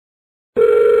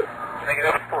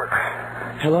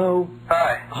Hello?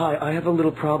 Hi. Hi, I have a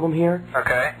little problem here.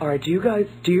 Okay. Alright, do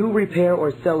you repair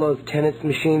or sell those tennis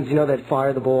machines, you know, that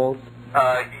fire the balls?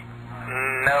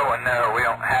 No and no, we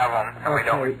don't have them, and we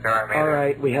don't repair them either.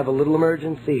 Alright, we have a little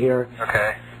emergency here.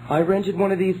 Okay. I rented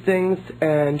one of these things,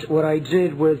 and what I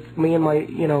did was, me and my,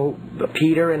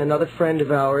 Peter and another friend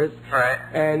of ours, Right.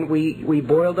 and we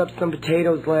boiled up some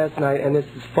potatoes last night, and this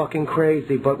is fucking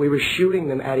crazy, but we were shooting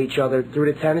them at each other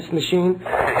through the tennis machine.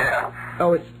 Yeah.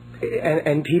 Oh,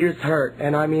 and Peter's hurt,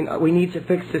 and I mean, we need to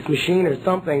fix this machine or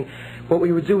something. What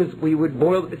we would do is we would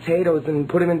boil the potatoes and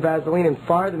put them in Vaseline and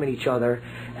fire them at each other,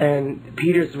 and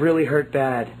Peter's really hurt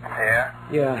bad. Yeah?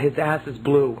 Yeah, his ass is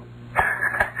blue.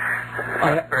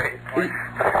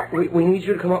 Great. We need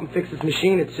you to come up and fix this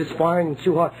machine. It's just firing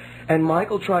too hard. And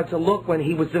Michael tried to look when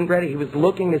he wasn't ready. He was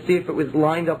looking to see if it was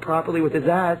lined up properly with his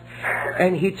ass,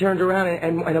 and he turned around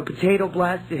and a potato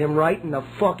blasted him right in the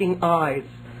fucking eyes.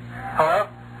 Hello?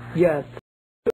 Yes.